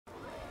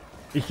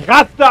Ich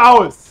raste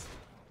aus!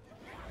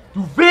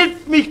 Du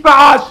willst mich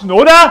verarschen,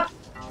 oder?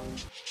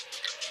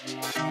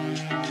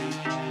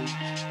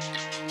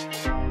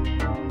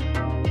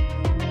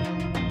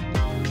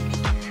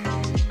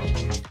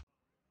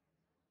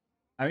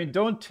 I mean,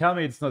 don't tell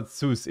me it's not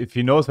Zeus if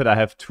he knows that I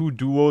have 2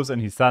 duos and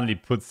he suddenly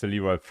puts the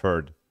Leroy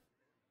third.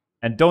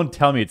 And don't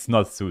tell me it's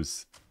not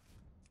Zeus.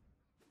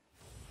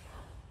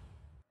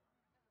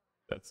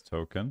 That's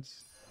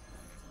tokens.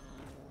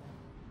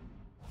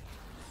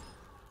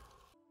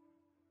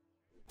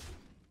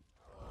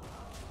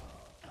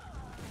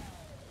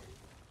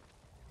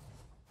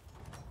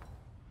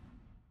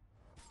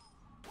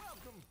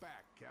 Welcome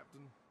back,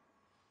 Captain.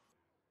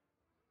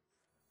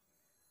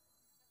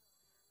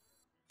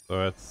 So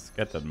let's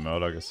get that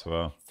Murloc as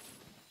well.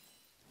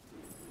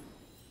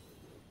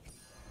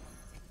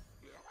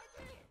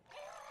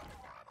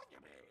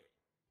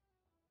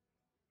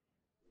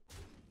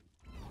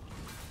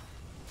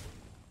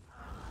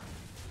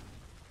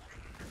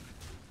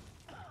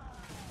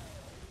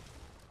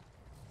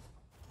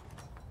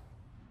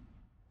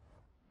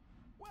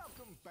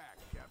 Welcome back,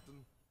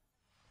 Captain.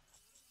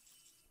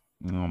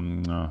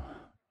 No.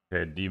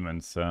 Okay,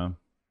 demons, I'm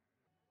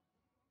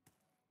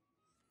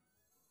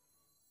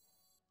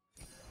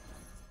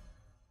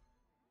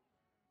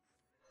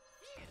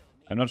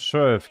not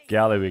sure if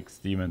Galliwix's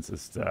demons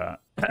is the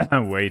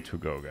way to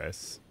go,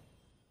 guys.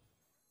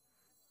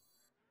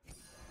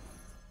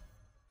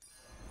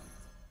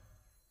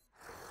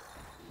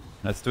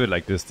 Let's do it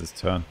like this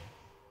turn.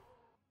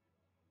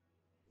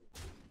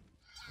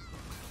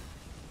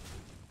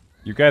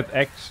 You guys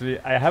actually...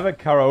 I have a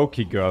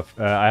karaoke girl.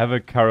 I have a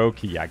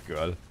karaoke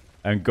girl.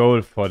 And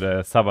goal for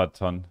the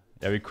Sabaton.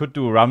 Yeah, we could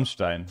do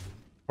Rammstein.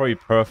 Probably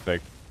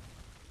perfect.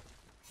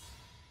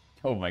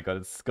 Oh my god,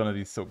 it's gonna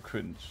be so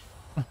cringe.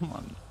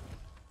 Man.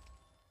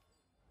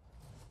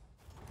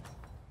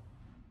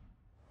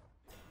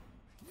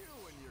 You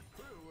and your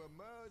crew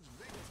emerge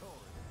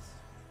victorious.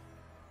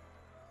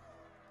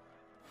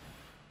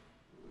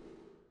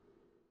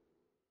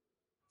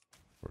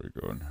 Where we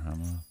going,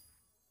 hammer?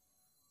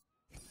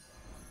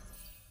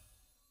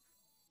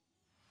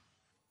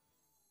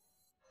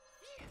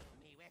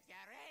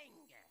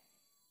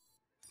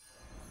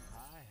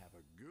 I have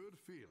a good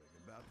feeling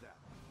about that.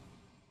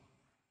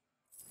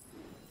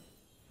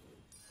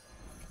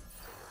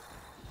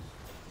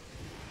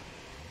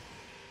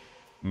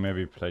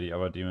 Maybe play the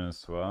other demon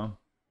as well.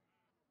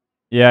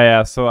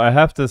 Yeah, so I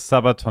have the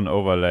Sabaton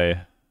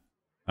overlay.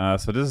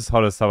 So this is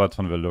how the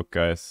Sabaton will look,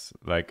 guys.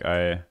 Like,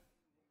 I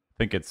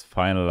think it's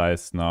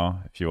finalized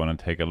now, if you want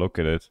to take a look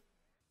at it.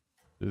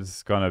 This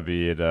is gonna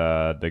be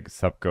the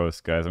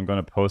sub-ghost, guys. I'm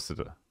gonna post it.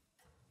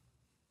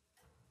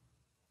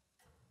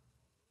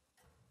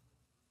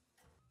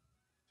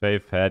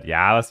 Faith head.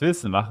 Ja, was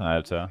willst du machen,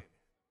 Alter?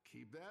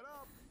 Keep that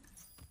up.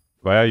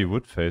 Why are you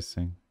wood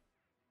facing?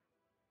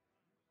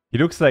 He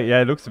looks like, yeah,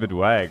 he looks a bit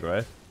wag,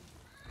 right?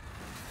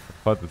 I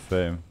thought the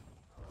same.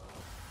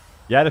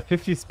 Yeah, the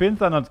 50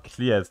 spins are not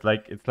clear. It's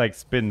like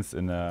spins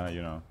in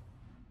you know.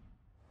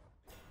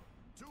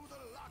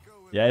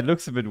 Yeah, it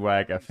looks a bit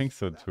wag. I think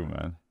so too,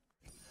 man.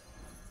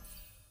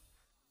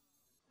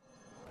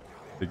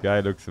 The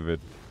guy looks a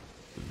bit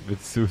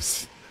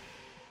Zeus.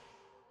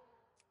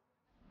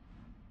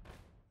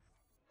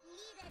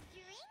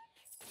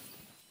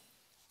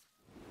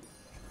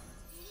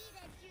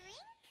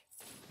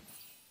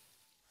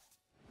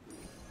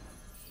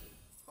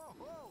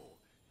 Ho,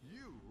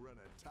 you run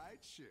a tight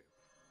ship.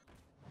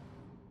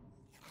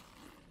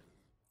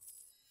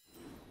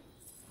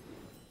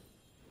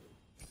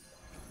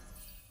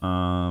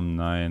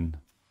 Nein.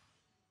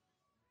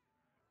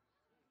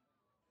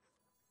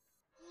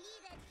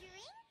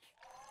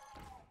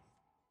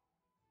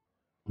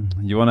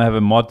 You wanna have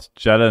a mod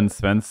Jalen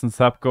Svensson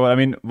sub goal? I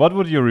mean, what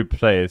would you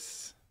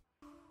replace?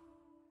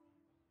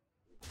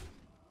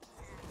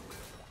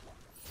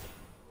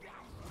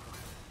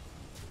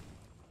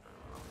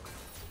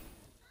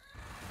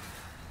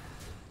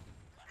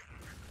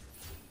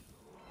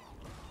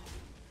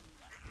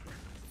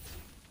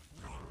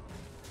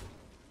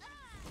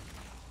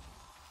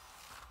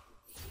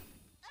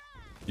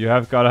 You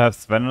have gotta have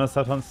Sven on the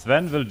Sabaton.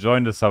 Sven will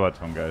join the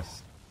Sabaton,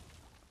 guys.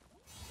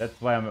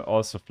 That's why I'm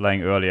also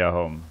flying earlier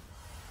home.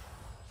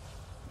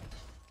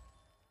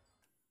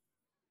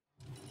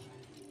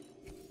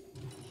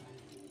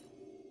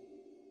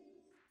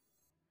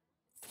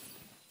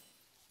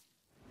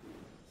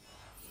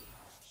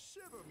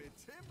 Shiver me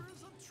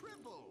timbers and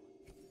triple.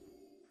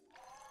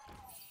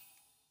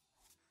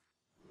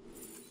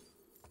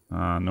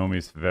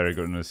 Nomi's very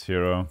good in this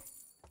hero.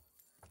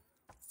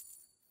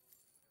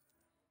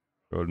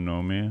 Go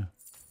Nomi.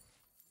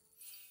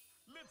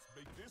 Let's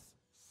make this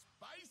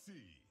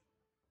spicy.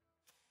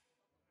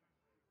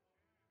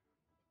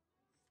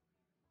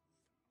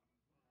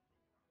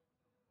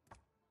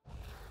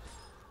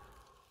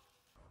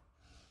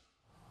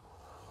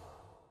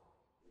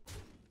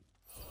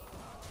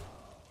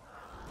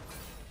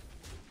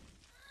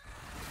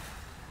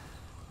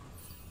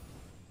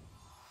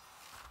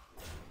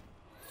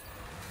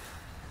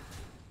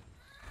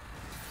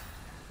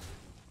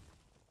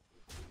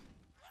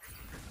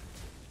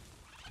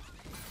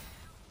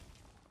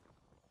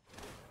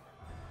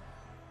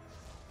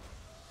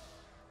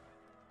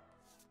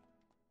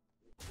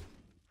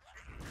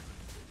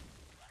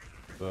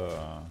 So.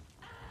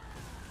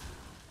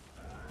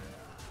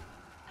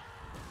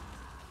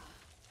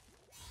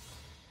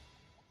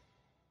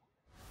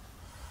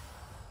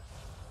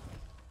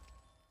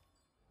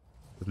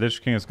 The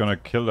Lich King is gonna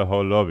kill the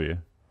whole lobby.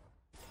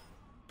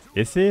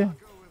 Is he? Go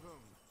with him,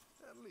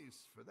 at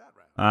least for that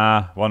round.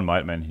 Ah, one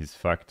Might Man, he's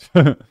fucked.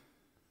 Shiver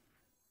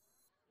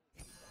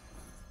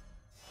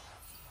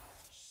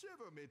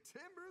me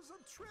timbers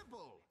a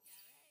triple.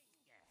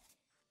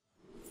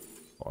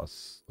 Oh,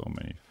 so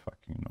many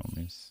fucking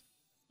Nomis.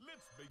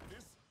 Let's make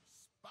this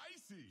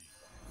spicy.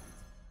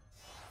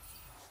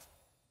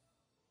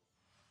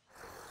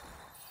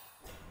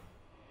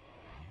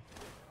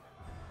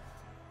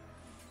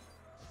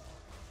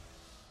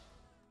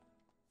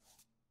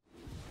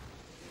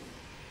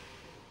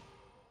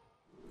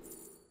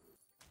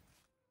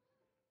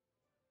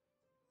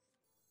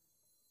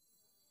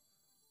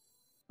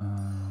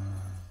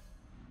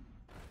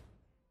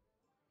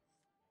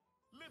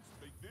 Let's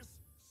make this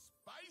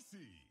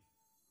spicy.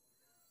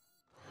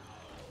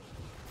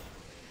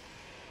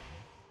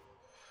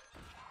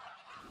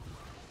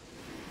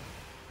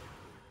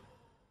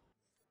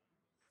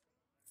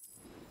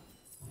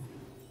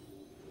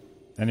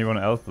 Anyone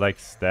else like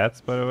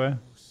stats, by the way?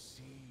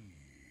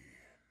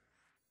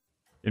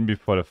 In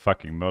before the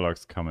fucking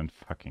Murlocs come and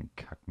fucking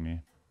cuck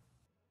me.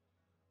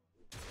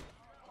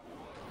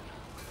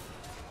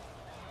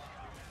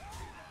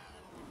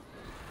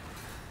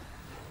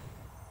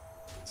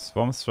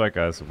 Swarm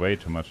Striker has way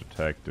too much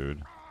attack,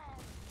 dude.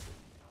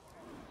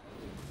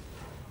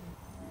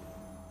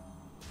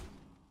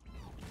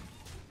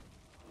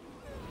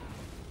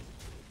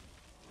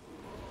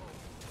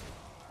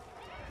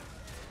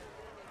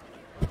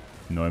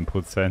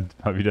 %,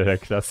 mal wieder der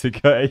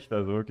Klassiker, echt,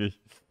 also wirklich.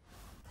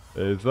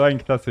 So ein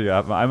Klassiker,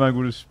 hat man einmal ein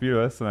gutes Spiel,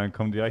 weißt du, und dann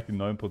kommen direkt die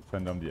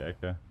 9% um die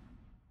Ecke.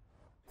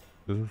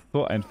 Das ist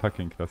so ein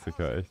fucking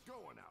Klassiker, echt.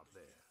 Going out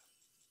there.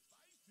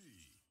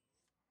 Spicy.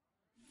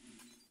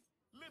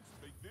 Let's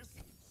make this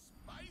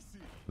spicy.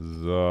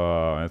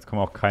 So, und jetzt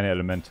kommen auch keine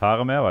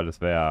Elementare mehr, weil das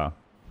wäre ja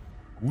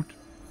gut.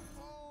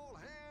 All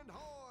hand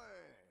hoy.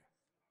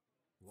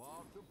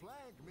 Walk the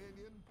plank,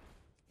 minion.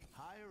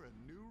 Hire a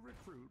new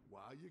recruit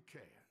while you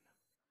can.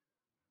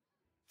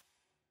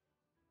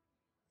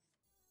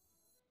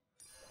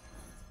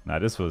 Nah,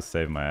 this will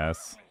save my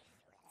ass.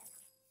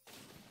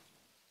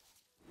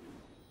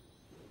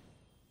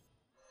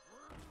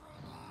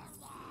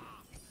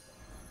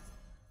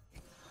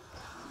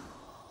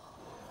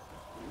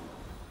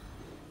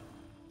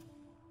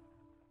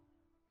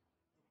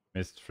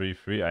 Missed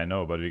 3-3, I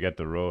know, but we get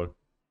the roll.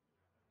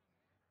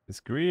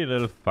 This greedy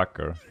little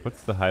fucker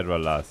puts the Hydra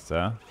last,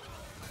 yeah?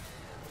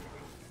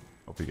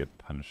 Hope we get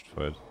punished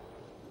for it.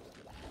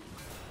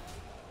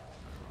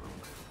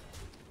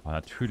 Oh,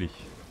 natürlich.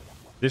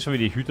 Das ist schon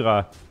wieder die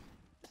Hydra.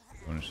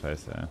 Ohne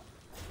Scheiße, ey.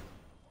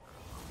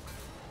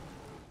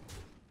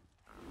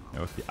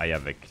 Ja, was die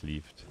Eier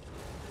wegklieft.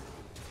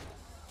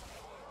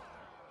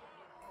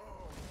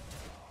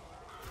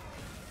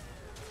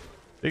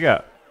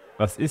 Digga,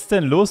 was ist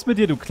denn los mit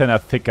dir, du kleiner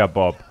Ficker,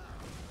 Bob?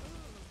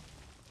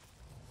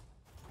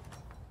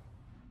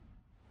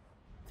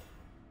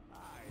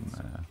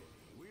 Naja.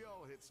 We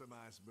all hit some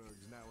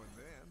icebergs now and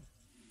then.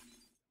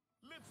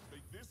 Let's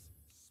make this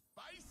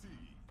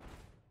spicy.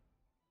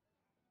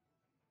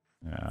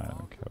 Yeah, I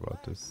don't care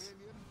about this.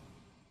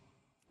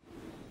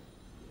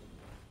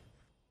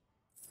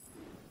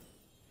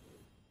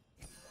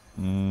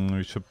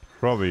 We should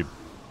probably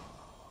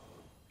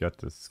get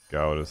the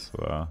scout as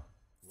well.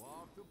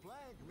 Walk the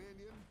plank,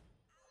 minion.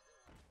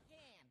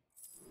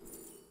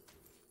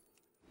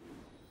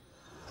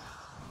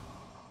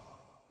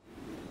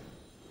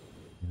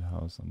 Heal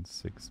house on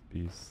 6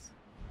 beasts.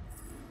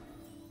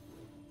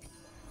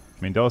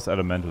 I mean, those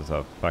elementals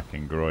are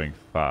fucking growing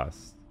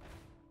fast.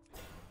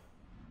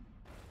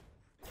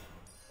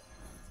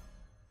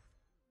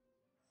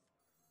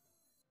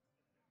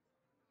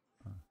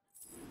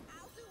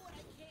 I'll do what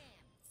I can.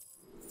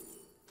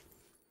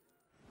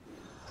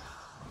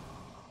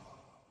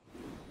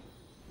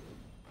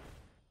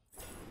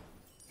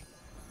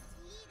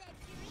 See that,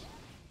 Fury?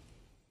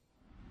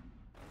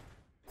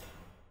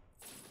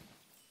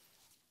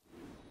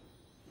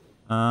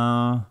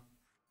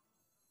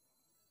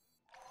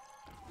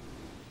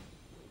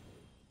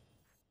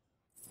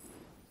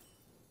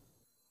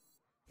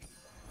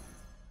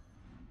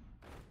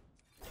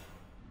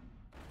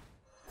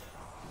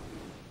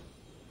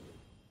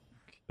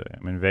 Okay, I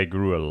mean, they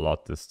grew a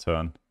lot this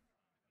turn.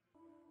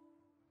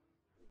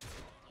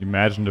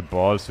 Imagine the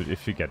balls, dude.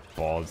 If you get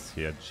balls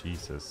here,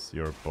 Jesus,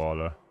 you're a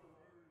baller.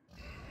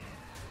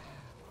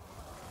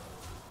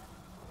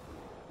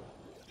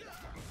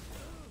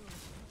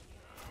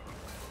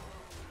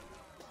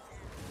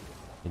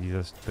 Ja,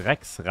 dieses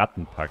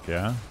Drecksrattenpack,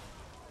 ja.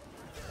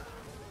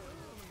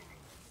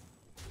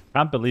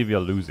 Can't believe you're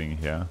losing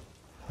here.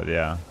 But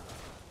yeah.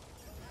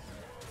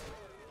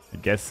 I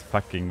guess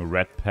fucking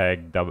Red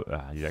Pack double.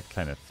 Ah, dieser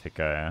kleine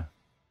Ficker, ja.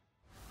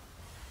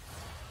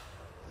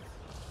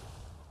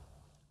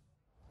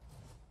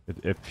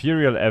 With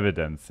Imperial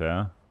Evidence,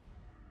 ja.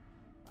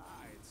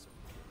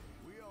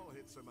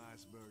 some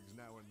icebergs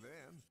now and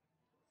then.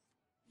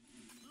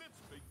 Let's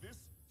make this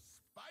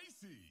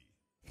spicy.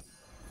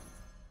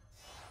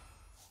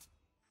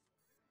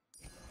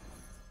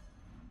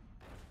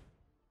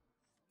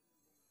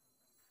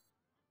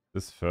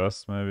 This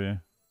first, maybe.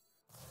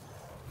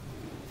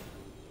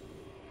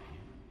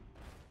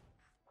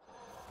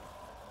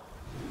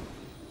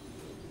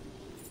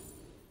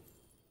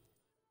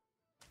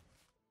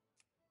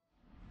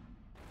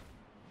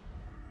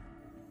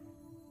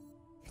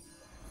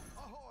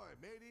 Ahoy,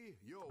 matey.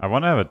 You're I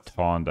want to have a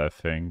taunt, I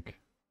think.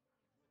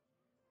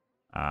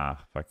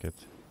 Ah, fuck it.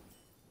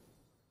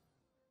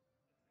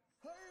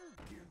 I'll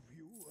give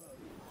you a...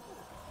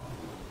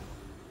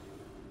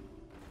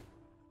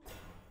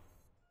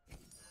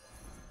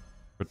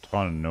 Could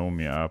taunt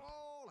Nomi up.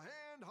 All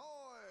hand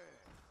hoy!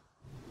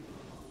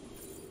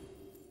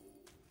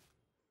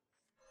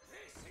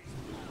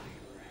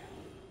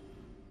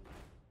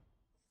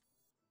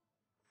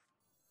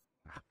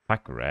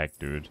 Fuck Rag,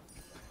 dude.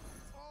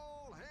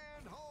 All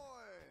hand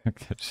hoy!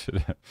 That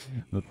shit.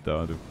 Not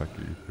down to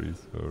fucking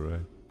freeze for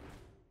Rag.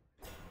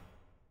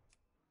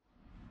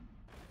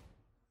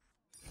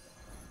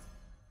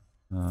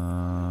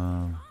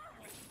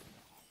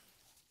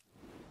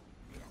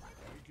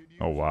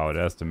 Oh wow,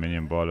 there's the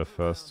minion ball, the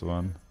first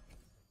one.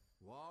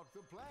 Walk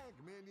the plank,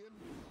 minion.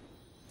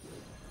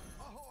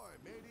 Ahoy,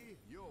 matey.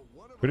 You're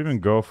one of Could us. even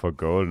go for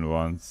golden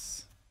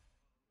ones.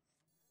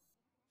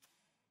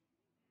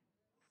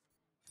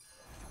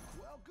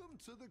 Welcome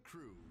to the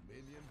crew,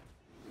 minion.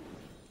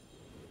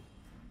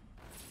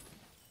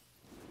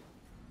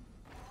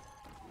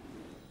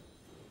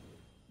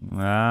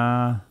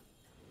 Ah.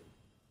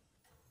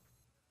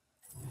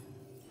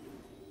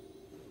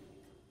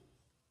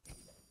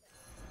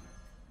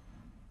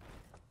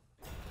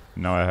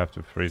 Now I have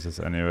to freeze this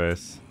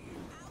anyways.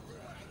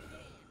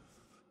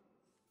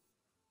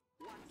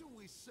 What do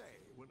we say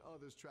when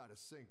others try to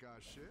sink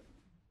our ship?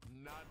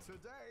 Not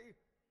today.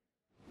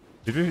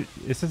 Did we?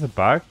 Is this a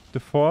bug? The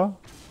 4?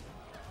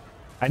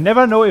 I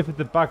never know if it's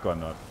a bug or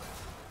not.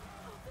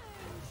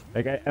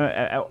 Like I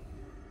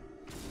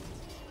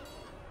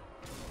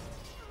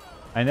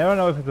never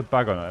know if it's a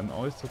bug or not. I'm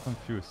always so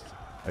confused.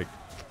 Like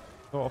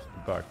so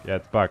often bug. Yeah,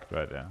 it's bugged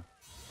right there.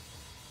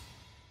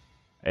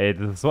 Ey,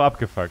 das ist so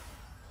abgefuckt.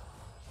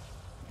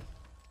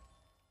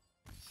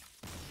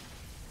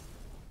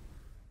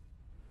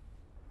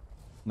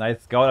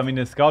 Nice Scout. I mean,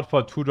 the Scout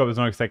for 2-drop is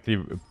not exactly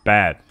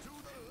bad.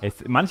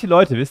 Jetzt, manche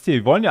Leute, wisst ihr,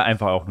 die wollen ja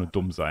einfach auch nur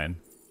dumm sein.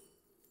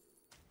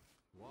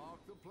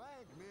 Walk the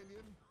plank,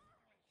 minion.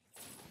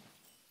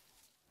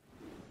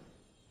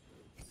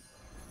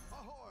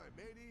 Ahoy,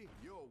 matey.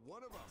 You're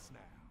one of us now.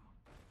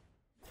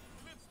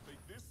 Let's make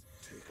this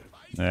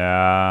spicy.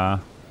 Ja.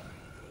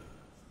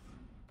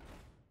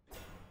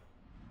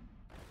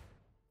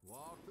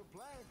 Walk the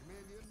plank,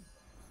 minion.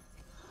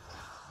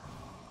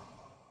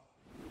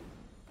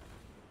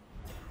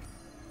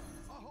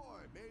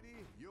 Ahoy,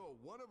 matey. You're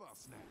one of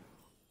us now.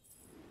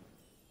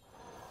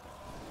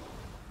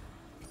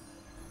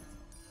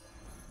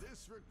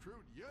 This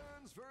recruit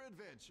yearns for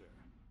adventure.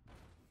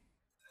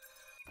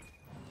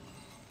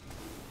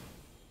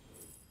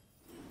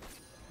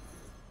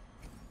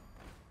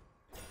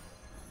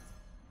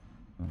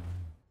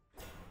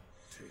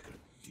 Take a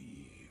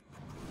deep.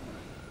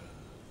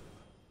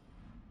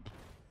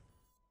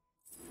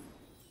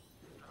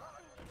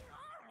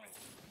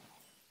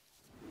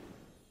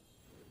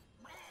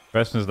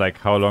 Question is like,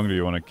 how long do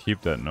you want to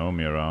keep that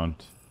Nomi around?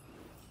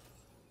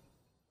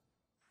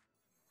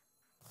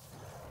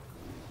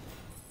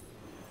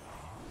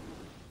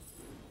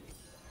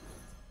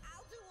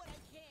 I'll do what I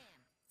can.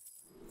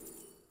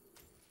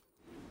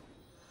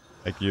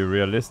 Like, you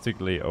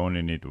realistically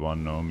only need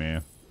one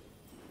Nomi.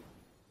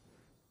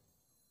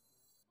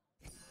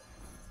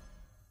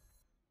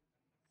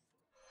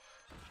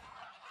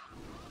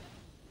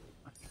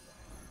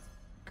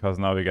 Because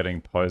now we're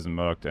getting poison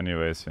murked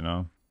anyways, you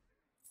know?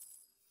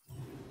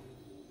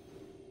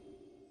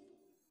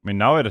 I mean,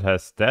 now it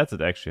has stats,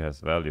 it actually has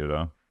value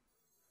though.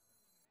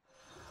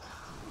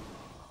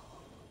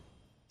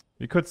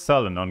 We could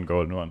sell a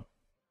non-golden one.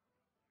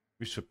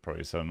 We should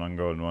probably sell a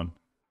non-golden one.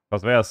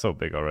 Because they are so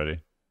big already.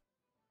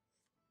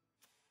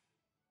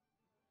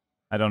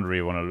 I don't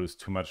really want to lose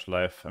too much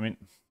life. I mean...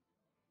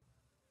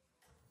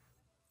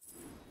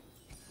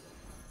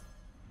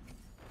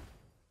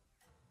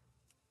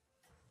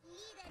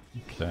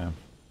 Okay.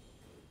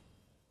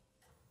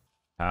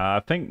 I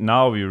think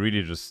now we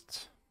really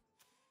just...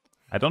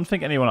 I don't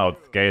think anyone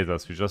outgates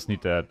us. We just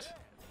need that...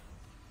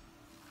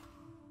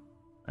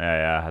 Ja,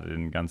 er hatte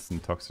den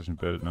ganzen toxischen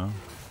Bild, ne?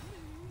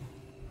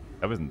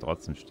 Ja, wir sind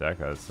trotzdem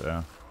stärker als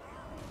er.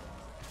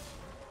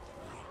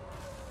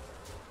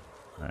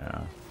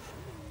 Naja.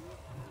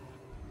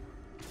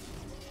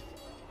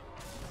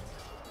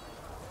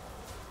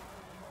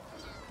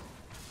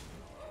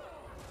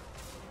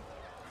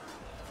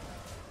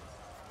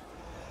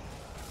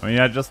 I mean,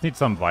 I just need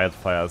some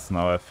wildfires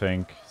now, I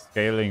think.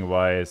 Scaling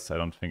wise, I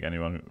don't think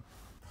anyone...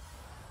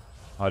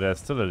 Oh, there's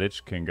still a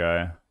Lich King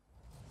guy.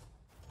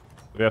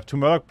 We have 2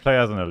 Murloc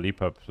players and a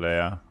Leaper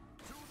player.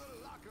 To the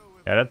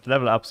Yeah, let's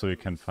level up so we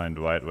can find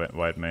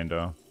white main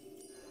though.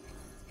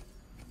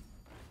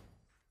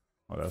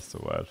 Oh, that's the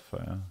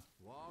wildfire.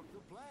 Walk the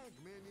plank,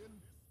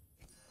 minion.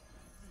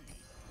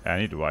 Yeah, I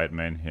need white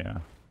main here.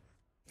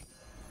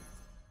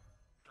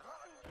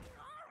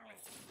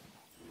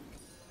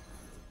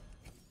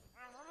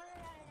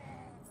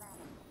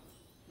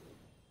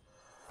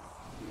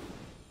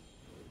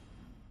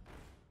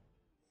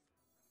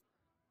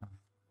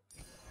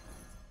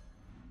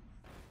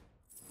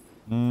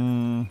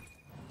 Hmm.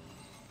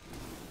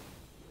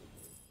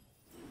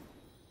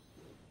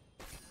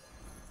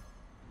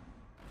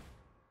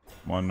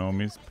 More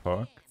Nomi's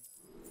park.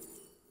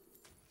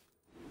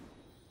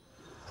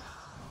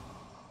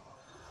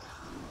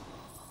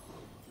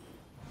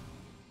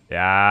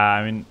 Yeah,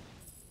 I mean,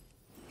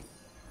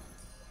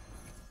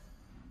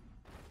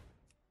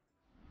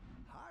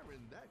 Hiring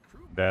that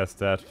crew. there's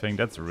that thing.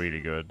 That's really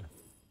good.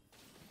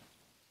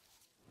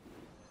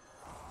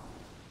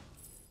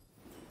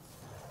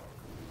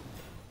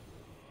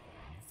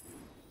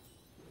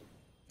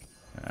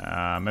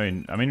 I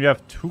mean, we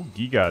have 2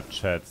 Giga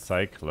Chat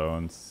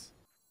Cyclones,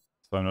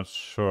 so I'm not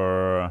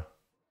sure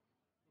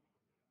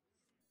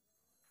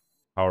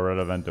how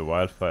relevant the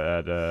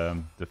wildfire,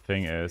 the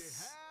thing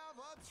is. Have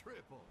a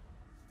triple.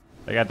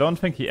 Like, I don't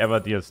think he ever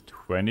deals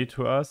 20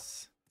 to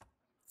us.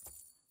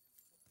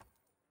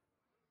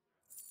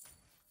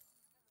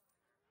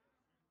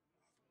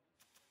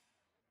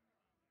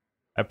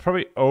 I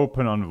probably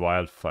open on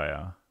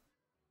wildfire.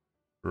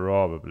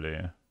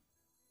 Probably.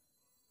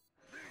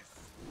 This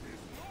is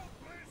no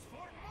place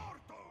for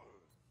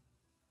mortals.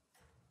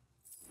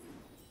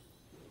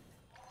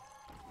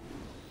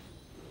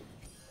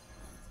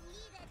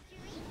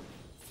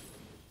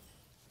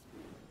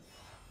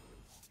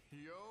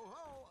 Yo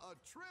ho, a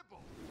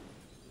triple.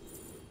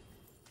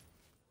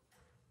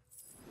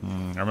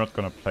 I'm not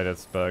gonna play that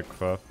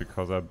Spellcraft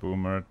because I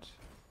boomered.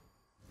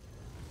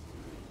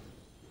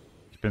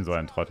 Ich bin so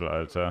ein Trottel,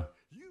 Alter.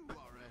 You are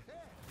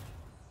ahead.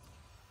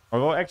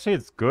 Although actually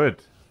it's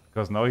good,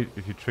 because now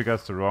if he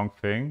triggers the wrong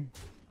thing.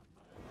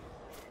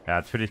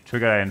 Ja, natürlich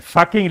triggert er einen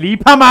fucking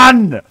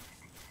Liebermann!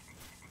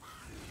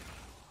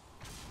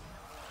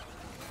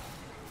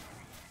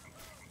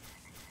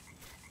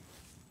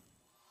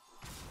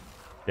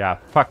 Yeah,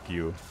 fuck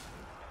you.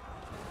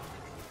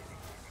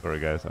 Sorry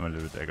guys, I'm a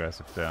little bit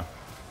aggressive there.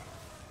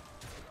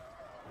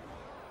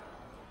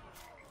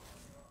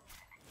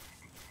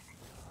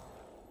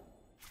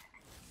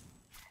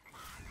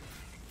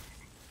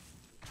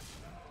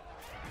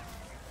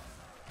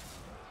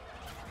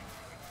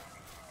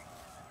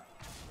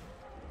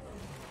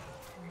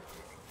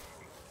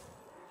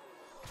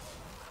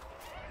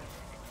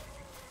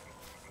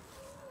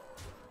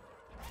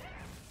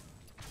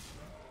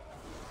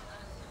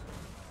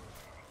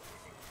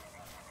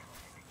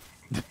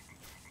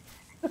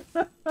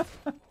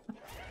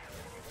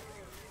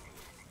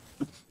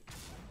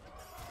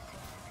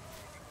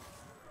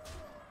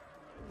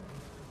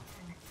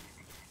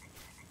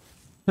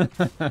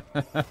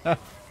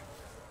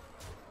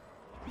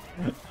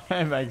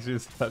 I'm actually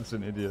such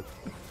an idiot.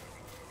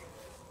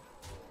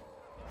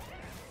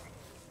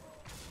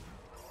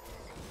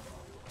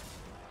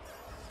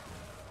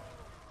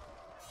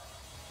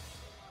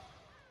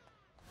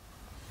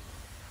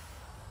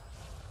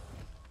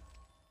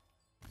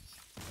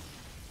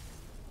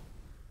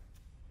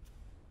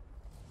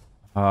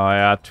 Oh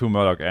yeah, 2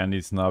 Murloc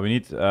Andys now. We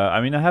need,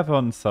 I mean, I have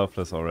one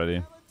Selfless already.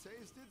 Never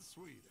tasted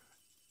sweeter.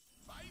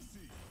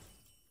 Spicy.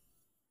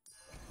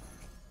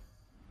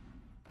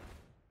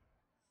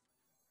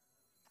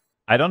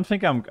 I don't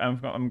think I'm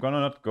gonna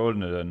not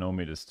golden the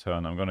Nomi this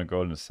turn. I'm gonna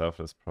golden the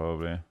Selfless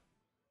probably.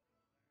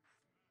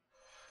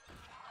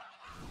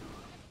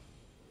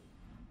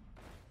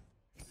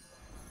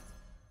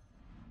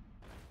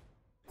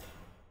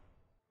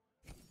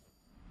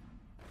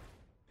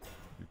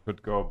 We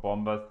could go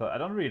Bomber. I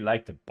don't really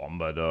like the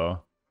Bomber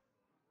though.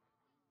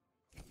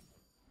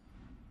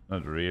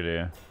 Not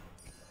really.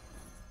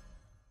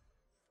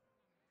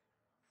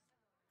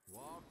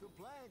 Walk the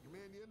plank,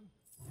 minion.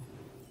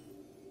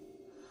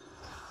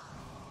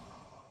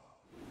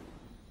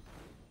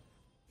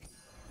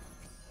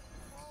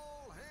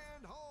 All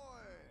hand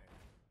hoy.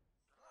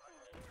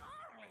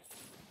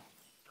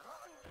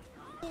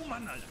 Oh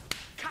Mann, Alter.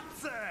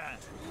 Katze.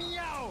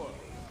 Miau.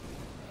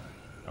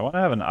 I wanna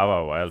have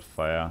another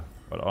Wildfire,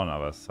 but auch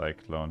another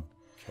Cyclone.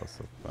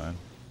 Also fine.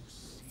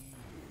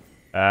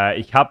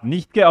 Ich hab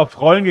nicht auf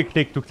Rollen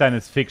geklickt, du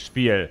kleines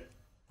Fickspiel.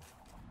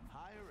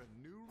 Hire a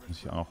new Muss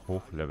ich auch noch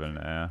hochleveln,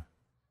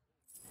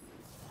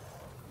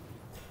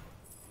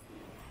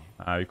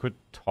 we could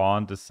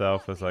taunt the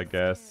Selfless, I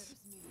guess.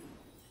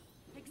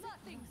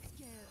 Nothing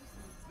scares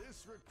me.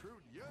 This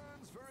recruit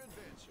yearns for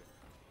adventure.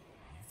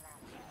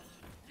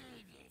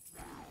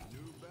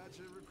 New batch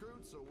of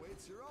recruits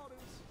awaits your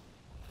orders.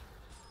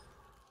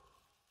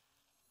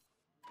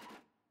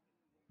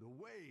 The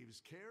waves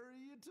carry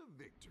you to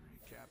victory,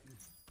 Captain.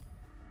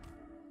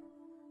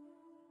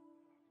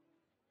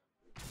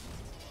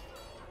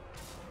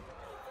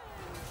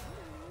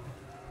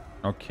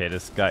 Okay,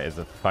 this guy is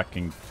a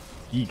fucking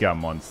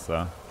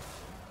Gigamonster.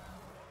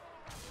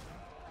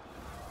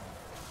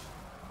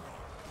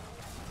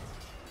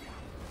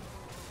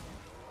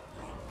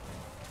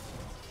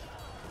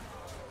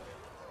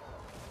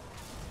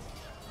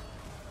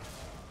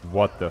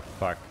 What the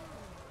fuck?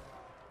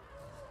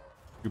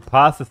 You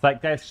pass this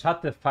like, guys,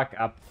 shut the fuck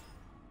up.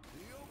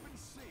 The open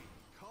sea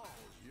calls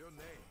your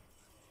name.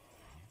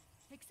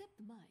 Except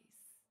mice.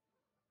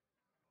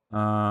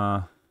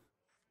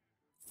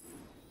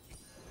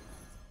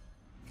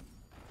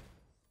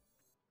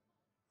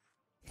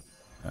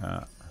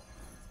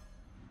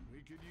 We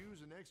could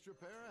use an extra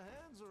pair of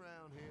hands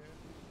around here.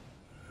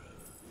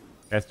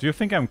 Guys, do you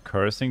think I'm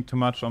cursing too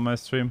much on my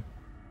stream?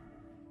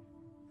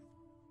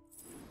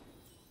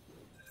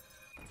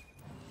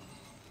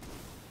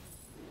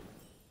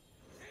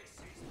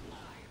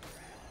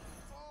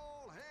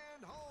 All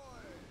hand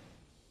hoy!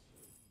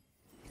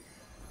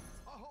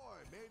 Ahoy,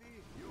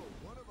 matey! You're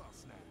one of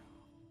us now.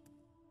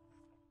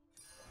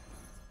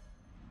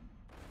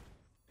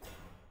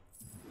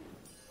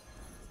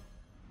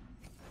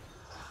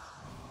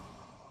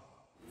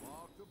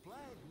 Walk the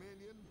plank,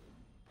 minion.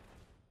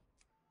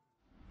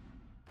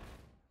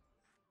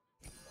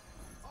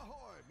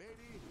 Ahoy,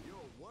 matey!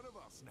 You're one of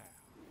us now.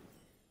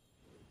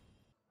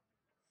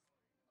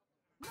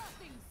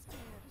 Nothing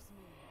scares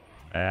me.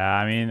 Yeah,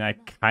 I mean, I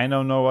kind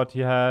of know what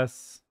he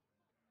has.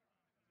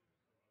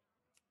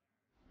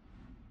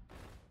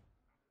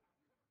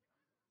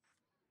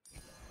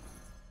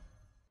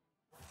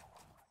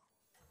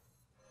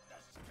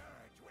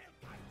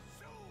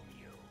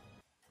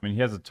 I mean,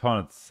 he has a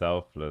ton, it's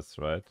selfless,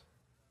 right?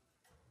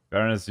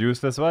 Baron is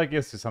useless. Well, it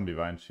gives you some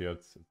divine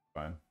shields. It's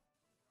fine.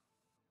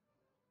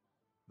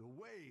 The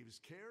waves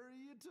carry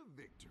you to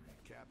victory,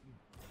 Captain.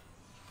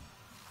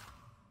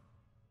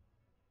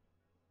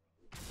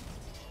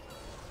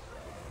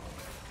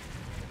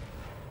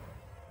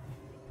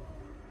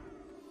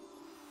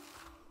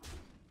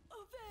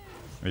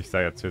 Ich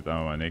sage jetzt heute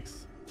einfach mal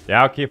nix.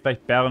 Ja, okay,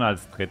 vielleicht Baron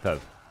als Dritter.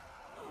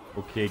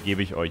 Okay,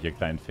 gebe ich euch, ihr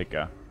kleinen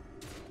Ficker.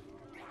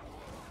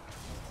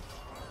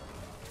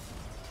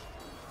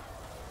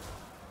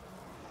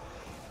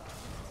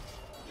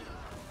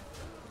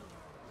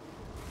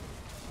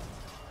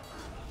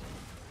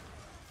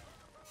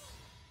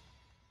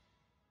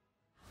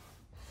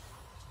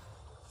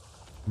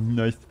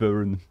 Nice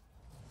Baron.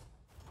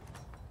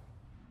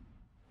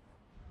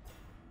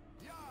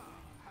 Yeah,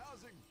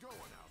 how's it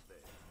going out there?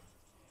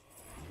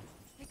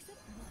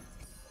 Except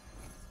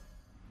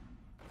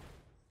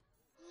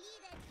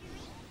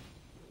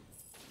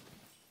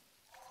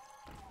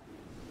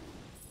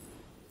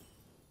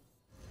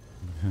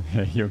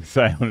mice. Jungs,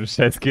 sei ohne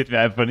Scheiß, geht mir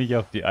einfach nicht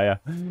auf die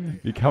Eier.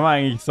 Wie kann man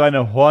eigentlich so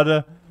eine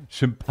Horde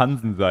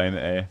Schimpansen sein,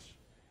 ey?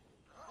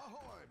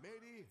 Ahoy,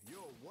 matey!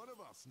 You're one of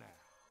us now.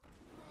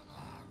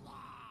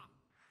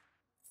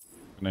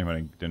 Ich nehme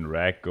mal den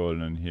Rag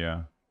Golden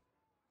hier.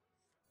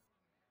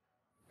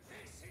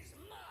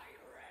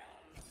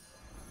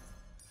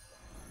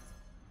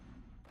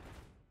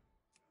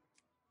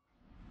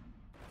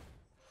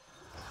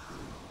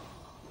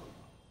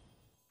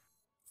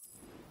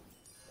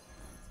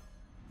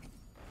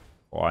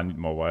 Oh, I need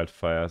more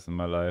wildfires in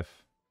my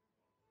life.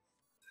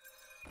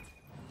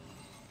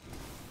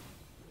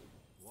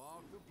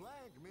 Walk the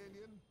plank,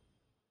 minion.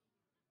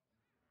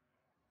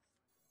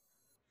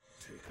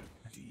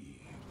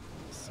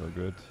 So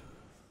good.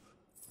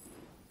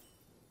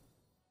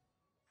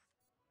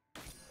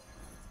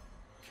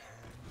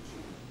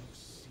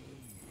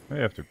 We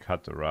have to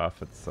cut the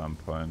Wrath at some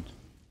point.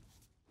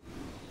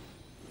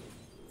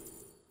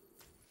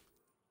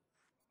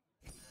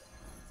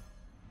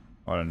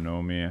 Or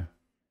Nomi.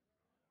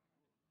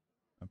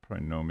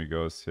 Probably Nomi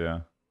goes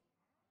here.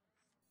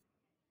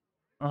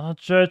 Oh,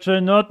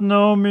 JJ, not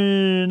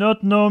Nomi!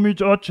 Not Nomi!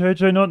 Oh,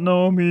 JJ, not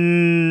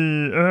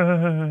Nomi!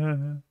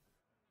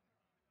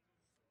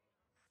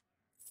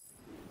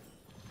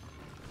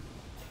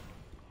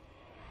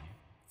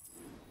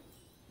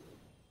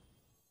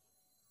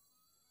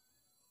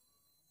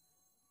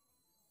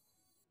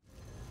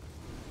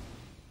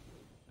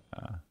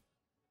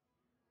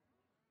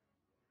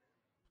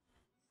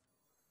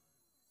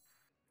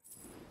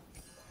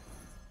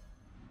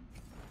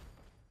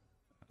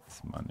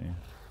 That's money.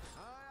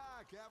 Aye,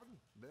 aye, Captain.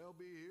 They'll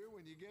be here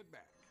when you get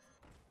back.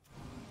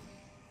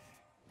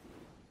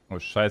 Oh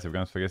scheiße, ich hab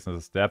ganz vergessen,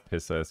 dass es der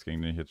Pisser ist,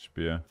 gegen den ich jetzt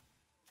spiele.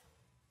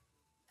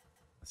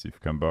 Massiv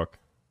keinen Bock.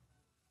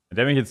 Wenn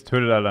der mich jetzt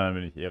tötet, Alter, dann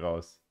bin ich eh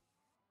raus.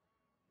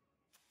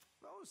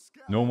 Those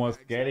No more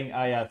scalawags scaling.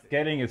 Ah ja,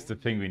 scaling is the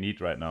thing we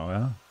need right now,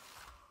 ja?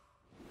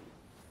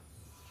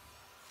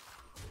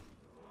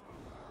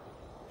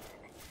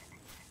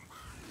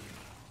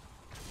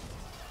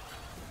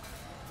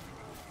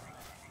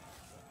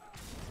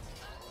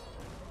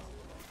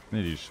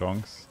 Ne, die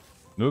Chance.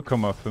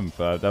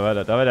 0,5. Da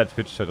wär der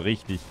Twitch-Chat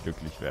richtig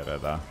glücklich, wäre er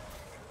da.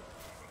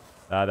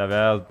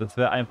 Ja, das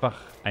wäre einfach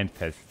ein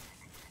Fest.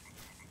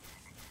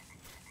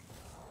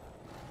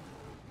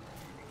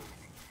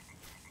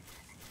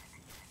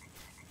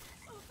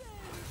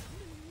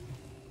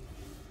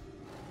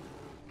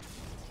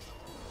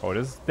 Oh,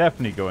 this is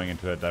definitely going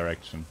into that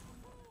direction.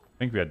 I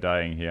think we are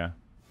dying here.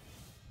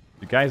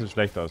 Sieht gar nicht so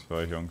schlecht aus für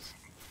euch, Jungs.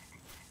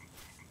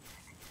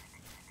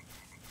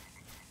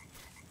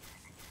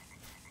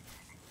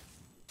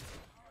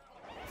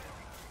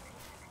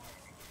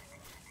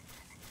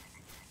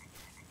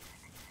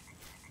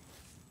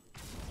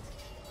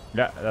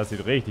 Ja, das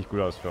sieht richtig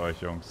gut aus für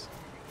euch, Jungs.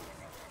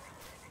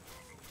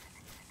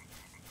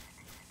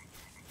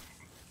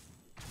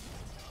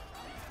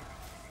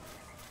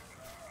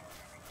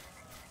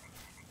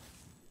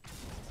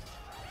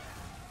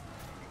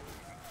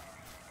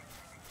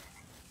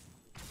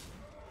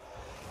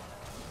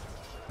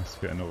 Was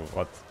für eine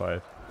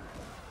Rotzfight.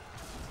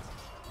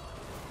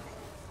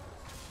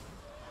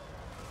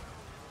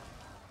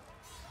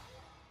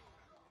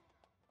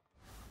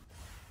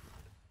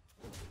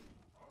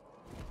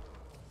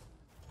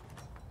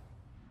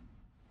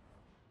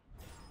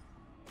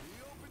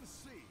 The open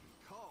sea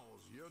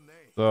calls your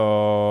name.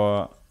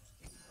 So.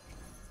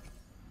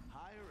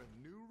 Hire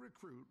a new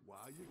recruit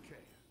while you can.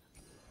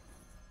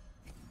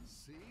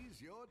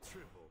 Seize your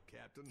triple,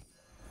 Captain.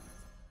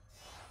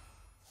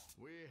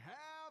 We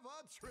have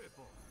a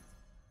triple.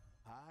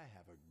 I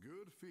have a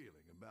good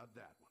feeling about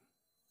that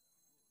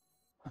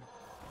one.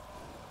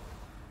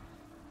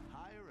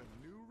 Hire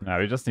a new Nah,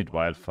 we just need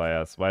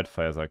wildfires.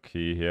 Wildfires are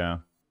key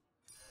here.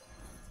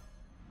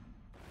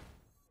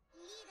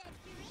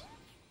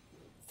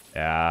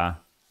 Yeah.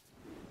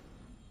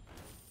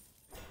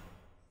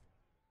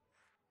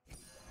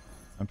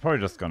 I'm probably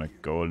just gonna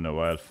go in the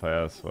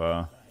wildfire as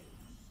well.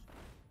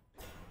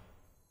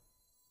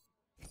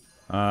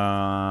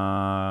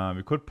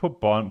 We could put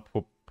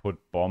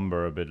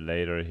Bomber a bit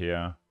later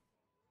here.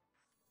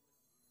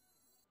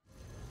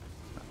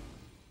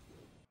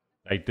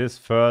 Like this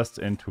first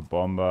into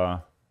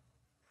Bomber.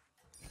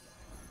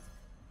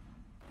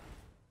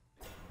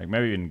 Like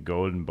maybe even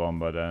Golden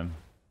Bomber then.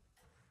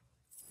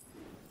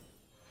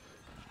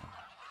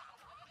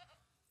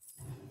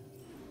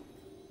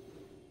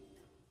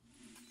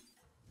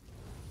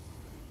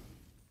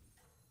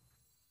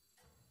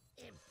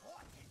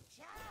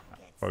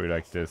 Probably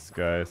like this,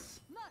 guys.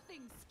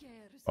 Nothing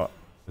scares Oh,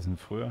 bisschen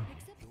früher.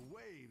 except The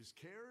waves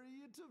carry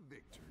you to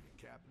victory,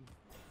 Captain.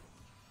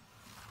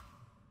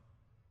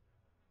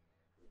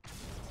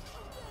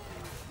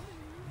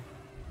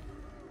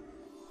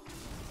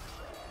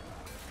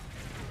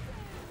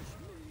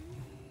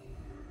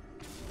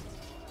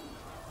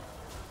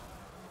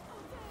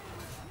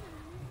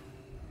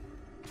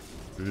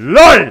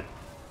 LOL!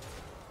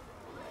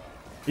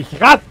 Ich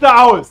raste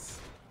aus!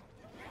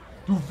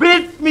 Du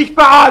willst mich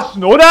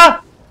verarschen,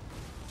 oder?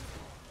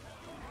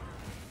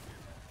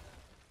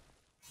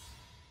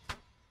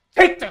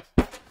 Bitte!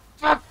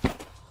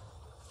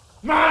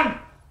 Mann!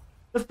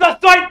 Das ist doch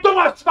so ein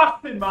dummer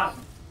Schwachsinn, Mann!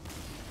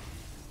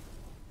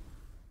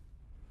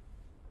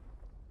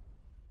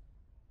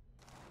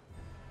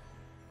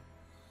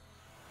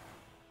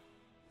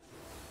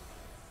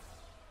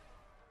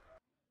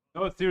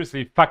 No,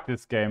 seriously, fuck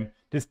this game.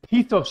 This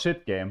piece of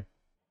shit game.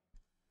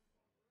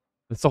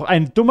 Das ist doch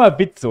ein dummer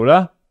Witz,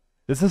 oder?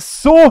 Das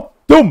ist so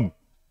dumm!